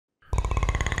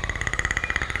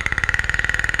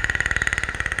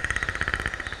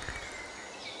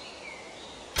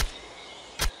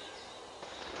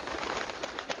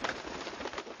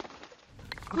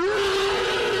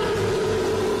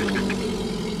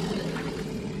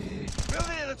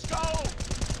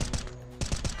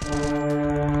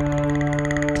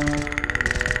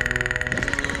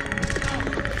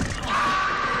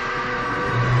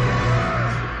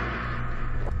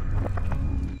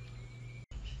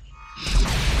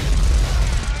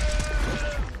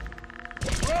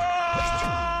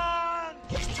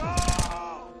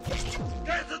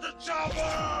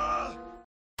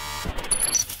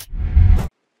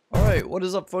what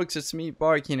is up folks, it's me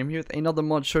BaRKy and I'm here with another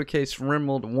mod showcase from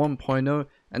Rimworld 1.0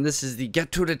 and this is the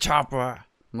Get to the Chopper.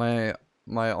 My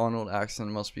Arnold accent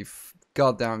must be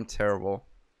goddamn terrible.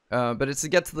 But it's the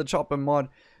Get to the Chopper mod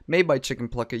made by Chicken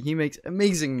Plucker. He makes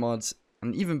amazing mods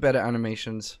and even better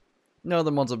animations. No,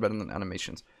 the mods are better than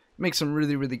animations. He makes some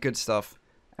really good stuff.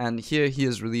 And here he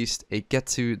has released a Get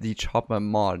to the Chopper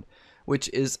mod, which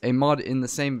is a mod in the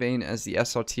same vein as the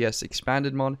SRTS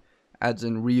Expanded mod. Adds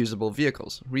in reusable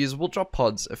vehicles, reusable drop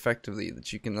pods effectively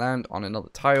that you can land on another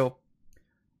tile.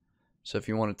 So if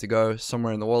you wanted to go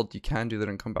somewhere in the world, you can do that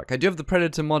and come back. I do have the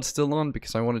Predator mod still on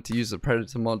because I wanted to use the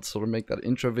Predator mod to sort of make that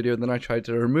intro video. Then I tried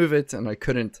to remove it and I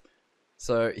couldn't.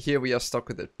 So here we are stuck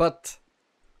with it. But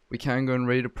we can go and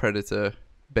raid a Predator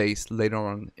base later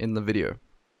on in the video.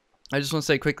 I just want to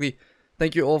say quickly,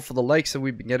 thank you all for the likes that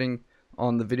we've been getting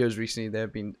on the videos recently.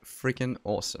 They've been freaking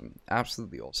awesome,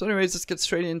 absolutely awesome. So anyways, let's get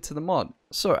straight into the mod.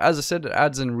 So as I said, it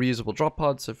adds in reusable drop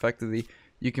pods. So effectively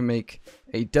you can make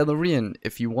a DeLorean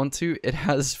if you want to. It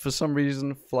has for some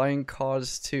reason flying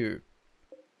cars too,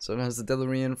 so it has the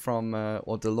DeLorean from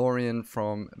or DeLorean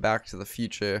from Back to the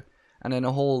Future, and then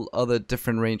a whole other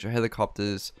different range of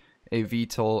helicopters, a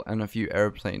VTOL, and a few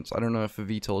airplanes. I don't know if a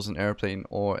VTOL is an airplane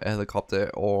or a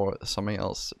helicopter or something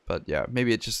else, but yeah,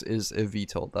 maybe it just is a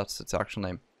VTOL. That's its actual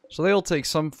name. So they all take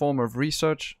some form of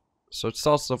research. So it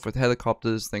starts off with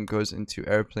helicopters, then goes into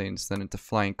airplanes, then into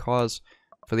flying cars.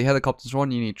 For the helicopters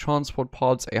one, you need transport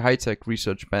pods, a high-tech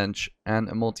research bench, and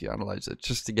a multi-analyzer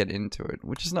just to get into it,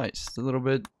 which is nice. It's a little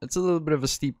bit of a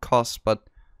steep cost, but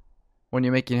when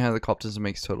you're making helicopters, it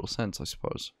makes total sense, I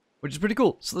suppose. Which is pretty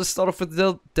cool. So let's start off with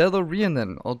the DeLorean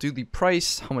then. I'll do the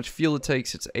price, how much fuel it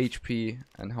takes, its HP,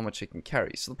 and how much it can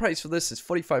carry. So the price for this is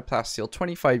 45 plasteel,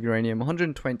 25 uranium,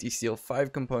 120 steel,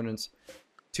 5 components,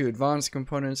 2 advanced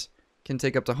components, can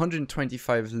take up to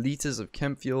 125 liters of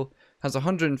chem fuel, has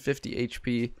 150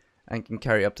 HP, and can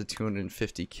carry up to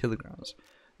 250 kilograms.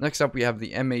 Next up we have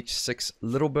the MH6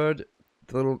 Little Bird.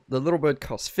 The Little Bird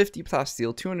costs 50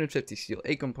 plasteel, 250 steel,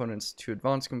 8 components, 2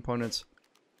 advanced components,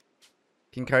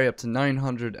 can carry up to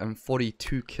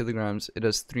 942 kilograms. It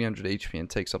has 300 HP and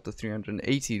takes up to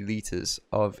 380 liters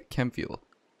of chem fuel.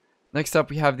 Next up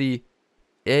we have the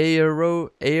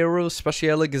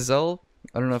Aérospatiale Gazelle.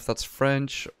 I don't know if that's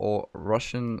French or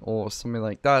Russian or something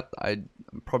like that. I'm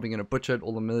probably going to butcher it.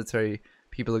 All the military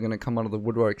people are going to come out of the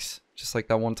woodworks. Just like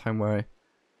that one time where I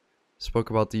spoke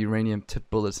about the uranium tip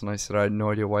bullets and I said I had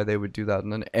no idea why they would do that.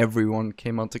 And then everyone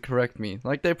came out to correct me.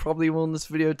 Like they probably will in this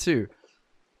video too.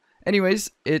 Anyways,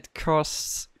 it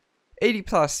costs 80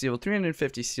 plasteel,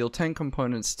 350 steel, 10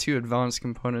 components, 2 advanced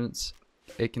components.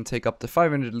 It can take up to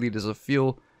 500 liters of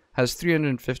fuel, has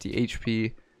 350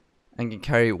 HP, and can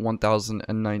carry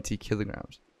 1090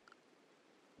 kilograms.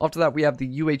 After that, we have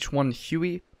the UH-1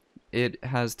 Huey. It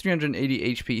has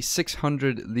 380 HP,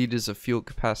 600 liters of fuel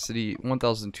capacity,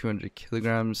 1200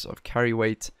 kilograms of carry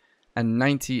weight, and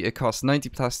it costs 90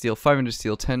 plasteel, 500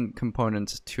 steel, 10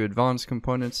 components, 2 advanced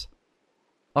components.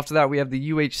 After that, we have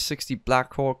the UH-60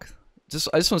 Blackhawk. I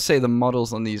just want to say the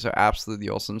models on these are absolutely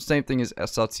awesome. Same thing as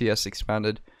SRTS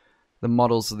Expanded. The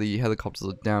models of the helicopters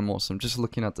are damn awesome. Just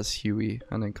looking at this Huey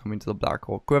and then coming to the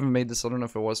Blackhawk. Whoever made this, I don't know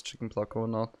if it was Chicken Plucker or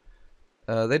not.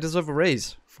 They deserve a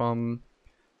raise from,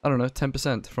 I don't know,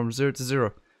 10%. From 0 to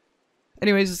 0.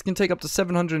 Anyways, this can take up to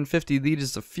 750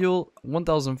 liters of fuel.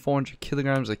 1,400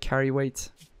 kilograms of carry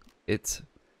weight. It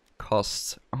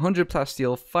costs 100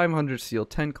 plasteel, 500 steel,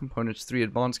 10 components, 3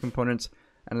 advanced components,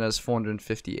 and it has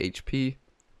 450 HP.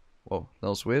 Whoa, that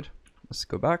was weird. Let's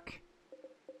go back.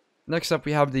 Next up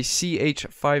we have the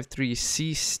CH-53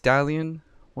 Sea Stallion.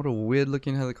 What a weird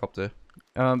looking helicopter.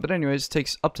 But anyways, it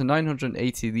takes up to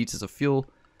 980 liters of fuel,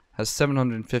 has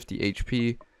 750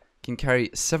 HP, can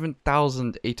carry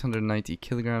 7,890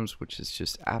 kilograms, which is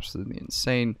just absolutely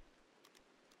insane.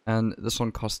 And this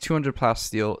one costs 200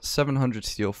 plasteel, 700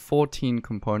 steel, 14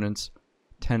 components,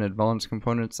 10 advanced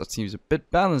components. That seems a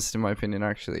bit balanced in my opinion,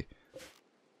 actually.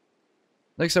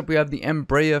 Next up we have the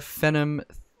Embraer Phenom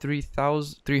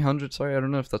 300, sorry, I don't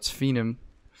know if that's Phenom.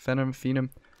 Phenom.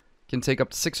 Can take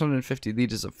up to 650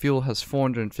 liters of fuel, has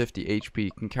 450 HP,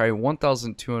 can carry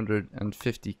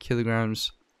 1,250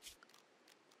 kilograms.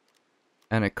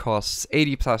 And it costs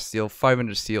 80 plasteel,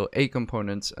 500 steel, 8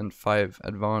 components, and 5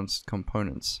 advanced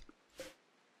components.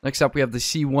 Next up, we have the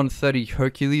C-130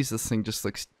 Hercules. This thing just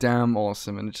looks damn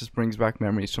awesome, and it just brings back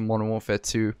memories from Modern Warfare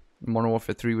 2, Modern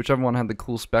Warfare 3, whichever one had the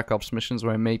cool Spec Ops missions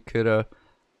where a mate could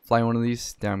fly one of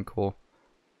these. Damn cool.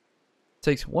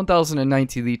 Takes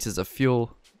 1,090 liters of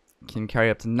fuel, can carry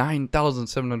up to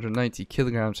 9,790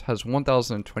 kilograms, has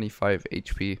 1,025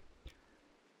 HP.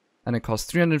 And it costs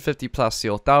 350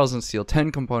 plasteel, 1000 steel,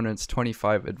 10 components,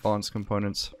 25 advanced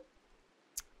components.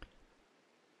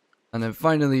 And then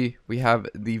finally, we have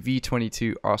the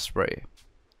V22 Osprey,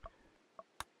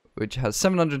 which has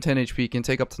 710 HP, can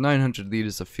take up to 900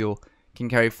 liters of fuel, can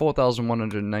carry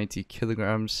 4,190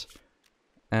 kilograms,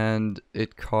 and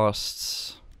it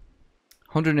costs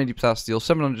 180 plasteel,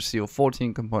 700 steel,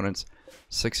 14 components,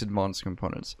 6 advanced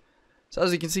components. So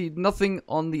as you can see, nothing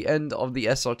on the end of the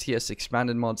SRTS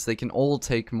Expanded mods. They can all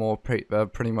take more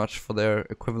pretty much for their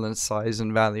equivalent size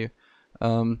and value.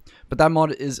 But that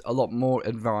mod is a lot more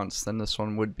advanced than this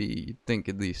one would be, you'd think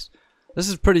at least. This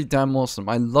is pretty damn awesome.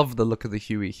 I love the look of the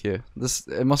Huey here.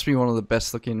 It must be one of the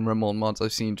best looking Rimworld mods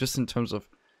I've seen, just in terms of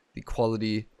the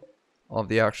quality of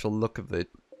the actual look of it.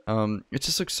 It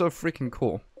just looks so freaking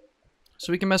cool.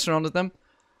 So we can mess around with them.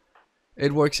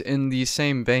 It works in the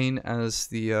same vein as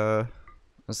the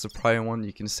prior one.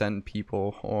 You can send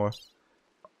people or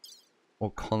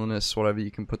colonists, whatever,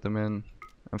 you can put them in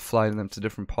and fly them to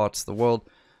different parts of the world.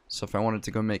 So if I wanted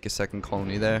to go make a second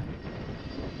colony there,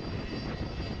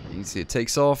 you can see it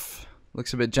takes off.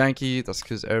 Looks a bit janky. That's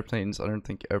because airplanes, I don't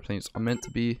think airplanes are meant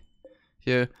to be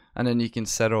here. And then you can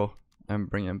settle and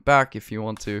bring them back if you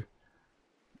want to,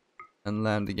 and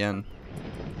land again.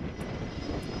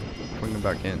 Bring them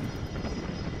back in.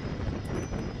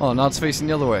 Oh, now it's facing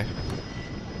the other way.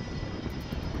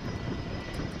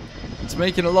 It's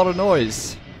making a lot of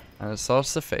noise. And it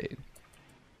starts to fade.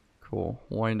 Cool.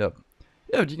 Wind up.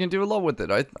 Yeah, you can do a lot with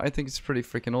it. I think it's pretty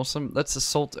freaking awesome. Let's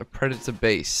assault a predator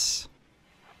base.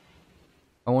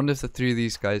 I wonder if the 3 of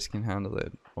these guys can handle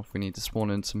it. Or if we need to spawn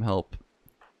in some help.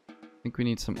 I think we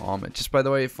need some armor. Just by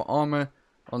the way, for armor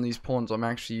on these pawns, I'm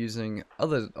actually using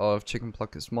other of Chicken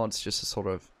Plucker's mods just to sort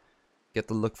of get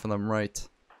the look for them right.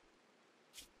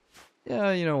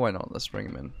 Yeah, you know, why not? Let's bring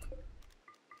them in.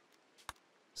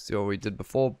 Let's do what we did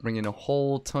before. Bring in a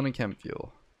whole ton of chem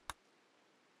fuel.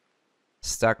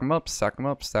 Stack them up, stack them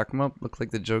up, stack them up. Look like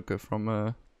the Joker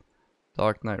from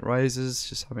Dark Knight Rises,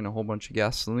 just having a whole bunch of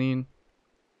gasoline.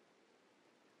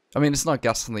 I mean, it's not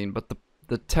gasoline, but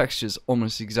the texture is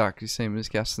almost exactly the same as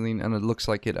gasoline, and it looks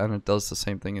like it, and it does the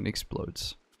same thing and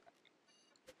explodes.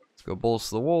 Let's go balls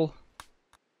to the wall.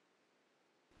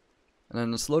 And then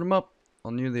let's load them up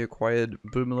on newly acquired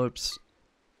boomalopes,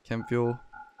 chem fuel.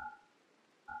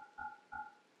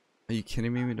 Are you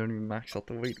kidding me? We don't even max out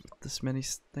the weight with this many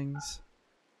things.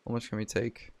 How much can we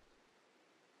take?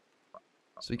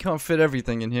 So we can't fit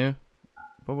everything in here,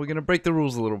 but we're gonna break the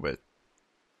rules a little bit,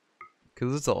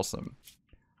 because it's awesome.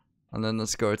 And then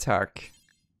let's go attack.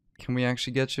 Can we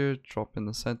actually get you? Drop in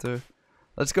the center.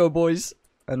 Let's go, boys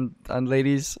and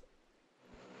ladies.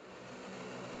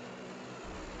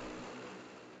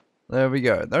 There we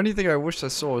go. The only thing I wish I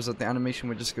saw is that the animation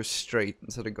would just go straight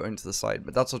instead of going to the side,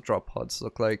 but that's what drop pods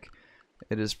look like.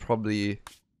 It is probably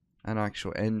an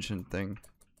actual engine thing.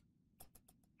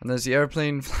 And there's the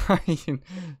airplane flying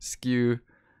skew.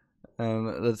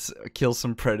 Let's kill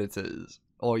some predators.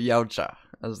 Or Yautja,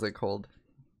 as they're called.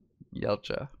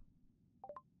 Yautja.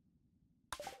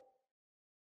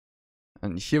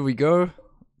 And here we go.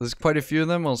 There's quite a few of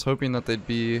them. I was hoping that they'd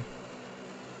be...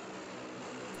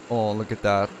 Oh, look at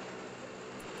that.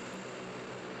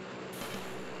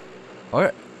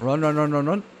 Alright. Run, run, run, run,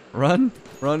 run. Run.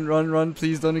 Run, run, run.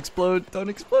 Please don't explode. Don't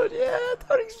explode. Yeah,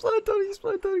 don't explode. Don't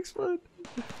explode. Don't explode.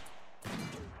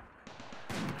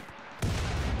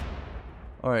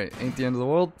 Alright, ain't the end of the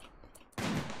world.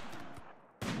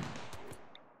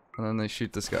 And then they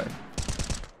shoot this guy.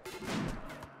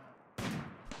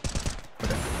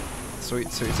 Okay.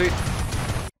 Sweet, sweet, sweet.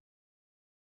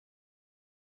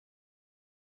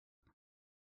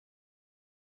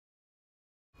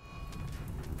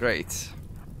 Great.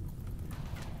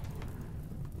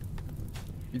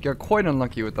 You got quite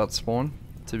unlucky with that spawn,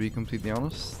 to be completely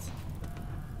honest.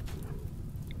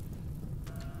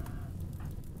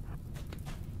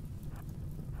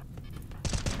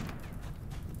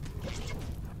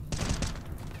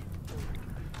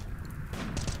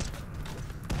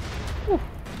 Whew.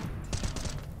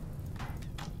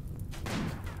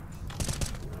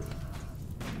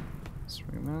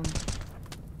 Swing him in.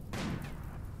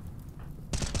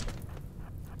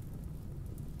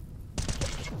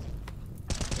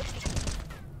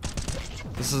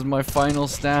 This is my final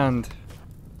stand.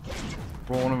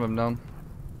 Brought one of them down.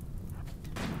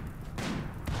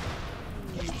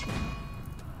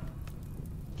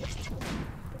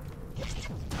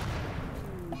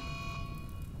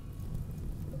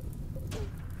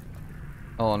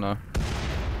 Oh no.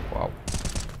 Wow.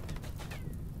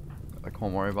 I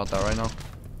can't worry about that right now.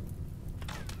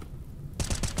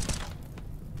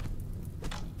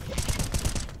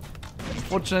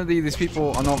 Unfortunately, these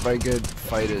people are not very good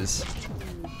fighters.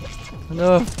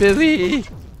 No, Billy!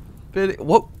 Billy,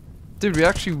 what? Dude, we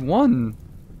actually won!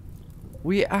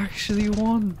 We actually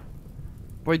won!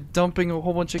 By dumping a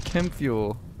whole bunch of chem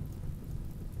fuel.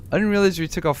 I didn't realize we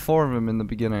took off 4 of them in the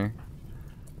beginning.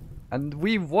 And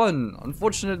we won!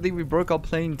 Unfortunately, we broke our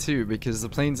plane too, because the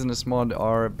planes in this mod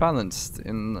are balanced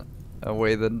in a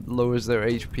way that lowers their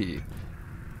HP.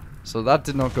 So that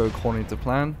did not go according to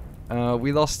plan.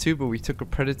 We lost 2, but we took a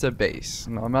Predator base.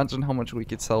 Now imagine how much we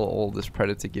could sell all this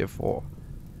Predator gear for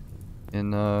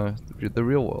in the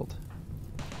real world.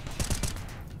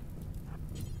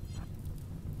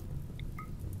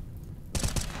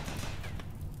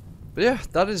 But yeah,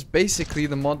 that is basically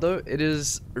the mod though. It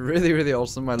is really, really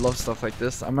awesome. I love stuff like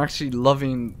this. I'm actually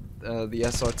loving the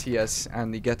SRTS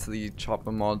and the Get to the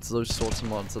Chopper mods, those sorts of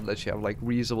mods that let you have like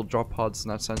reusable drop pods in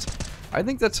that sense. I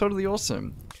think that's totally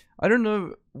awesome. I don't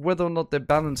know whether or not they're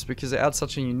balanced because they add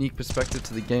such a unique perspective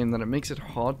to the game that it makes it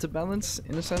hard to balance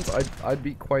in a sense. I'd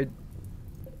be quite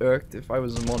irked if I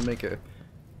was a mod maker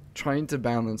trying to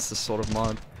balance this sort of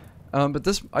mod. But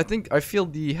this, I feel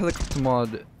the helicopter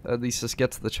mod, at least this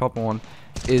Get to the Chopper one,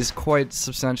 is quite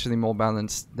substantially more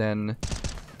balanced than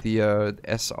the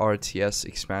SRTS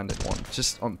Expanded one.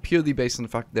 Just purely based on the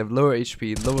fact that they have lower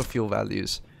HP, lower fuel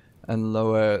values, and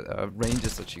lower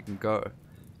ranges that you can go.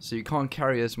 So you can't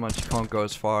carry as much, you can't go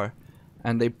as far,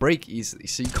 and they break easily,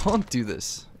 so you can't do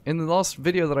this. In the last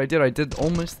video that I did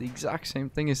almost the exact same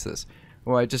thing as this,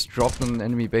 where I just dropped on an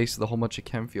enemy base with a whole bunch of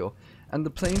chem fuel. And the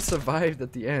plane survived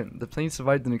at the end. The plane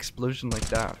survived an explosion like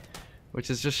that, which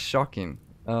is just shocking.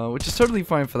 Which is totally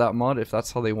fine for that mod if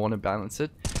that's how they want to balance it.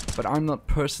 But I'm not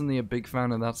personally a big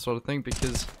fan of that sort of thing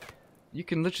because you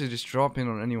can literally just drop in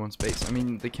on anyone's base. I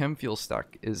mean, the chem fuel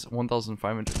stack is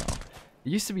 1,500 now. It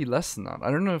used to be less than that.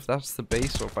 I don't know if that's the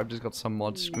base or if I've just got some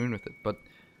mod screwing with it. But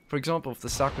for example, if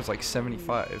the stack was like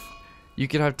 75, you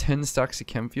could have 10 stacks of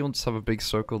chem fuel and just have a big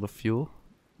circle of fuel.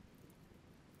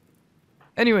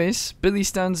 Anyways, Billy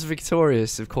stands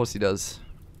victorious. Of course he does.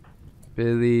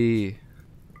 Billy.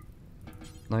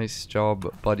 Nice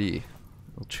job, buddy.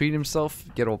 He'll treat himself,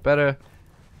 get all better,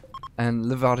 and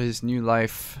live out his new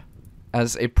life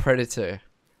as a predator.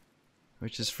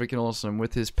 Which is freaking awesome,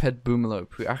 with his pet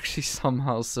Boomalope, who actually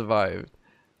somehow survived.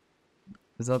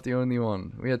 Is that the only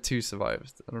one? We had 2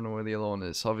 survived. I don't know where the other one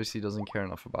is. Obviously he doesn't care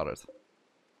enough about it.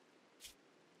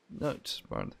 No, it just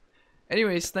burned.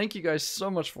 Anyways, thank you guys so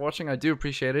much for watching. I do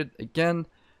appreciate it. Again,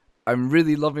 I'm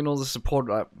really loving all the support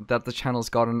that the channel's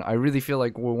gotten. I really feel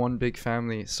like we're one big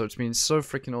family. So it's been so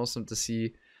freaking awesome to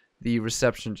see the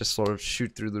reception just sort of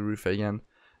shoot through the roof again.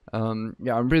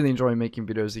 Yeah, I'm really enjoying making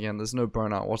videos again. There's no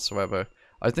burnout whatsoever.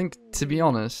 I think, to be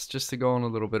honest, just to go on a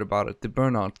little bit about it, the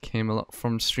burnout came a lot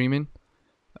from streaming.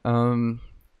 I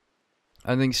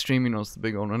think streaming was the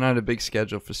big one. And I had a big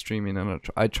schedule for streaming, and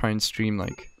I try and stream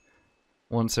like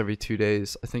once every 2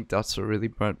 days. I think that's what really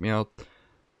burnt me out.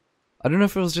 I don't know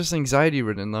if it was just anxiety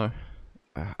ridden though.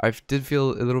 I did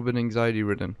feel a little bit anxiety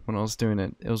ridden when I was doing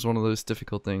it. It was one of those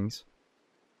difficult things.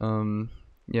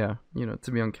 Yeah, you know,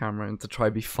 to be on camera and to try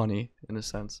to be funny in a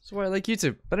sense. That's why I like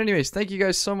YouTube. But anyways, thank you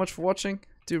guys so much for watching.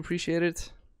 Do appreciate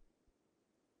it.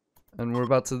 And we're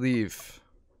about to leave.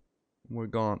 We're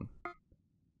gone.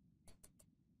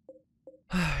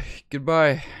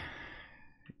 Goodbye.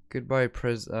 Goodbye,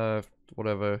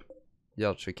 whatever.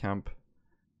 Yalcha camp.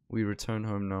 We return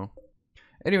home now.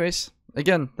 Anyways,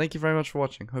 again, thank you very much for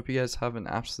watching. Hope you guys have an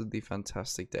absolutely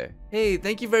fantastic day. Hey,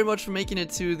 thank you very much for making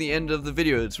it to the end of the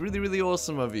video. It's really, really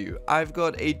awesome of you. I've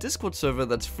got a Discord server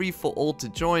that's free for all to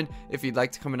join if you'd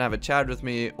like to come and have a chat with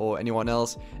me or anyone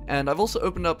else. And I've also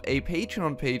opened up a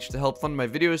Patreon page to help fund my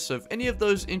videos. So if any of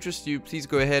those interest you, please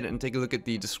go ahead and take a look at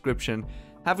the description.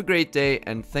 Have a great day,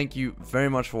 and thank you very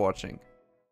much for watching.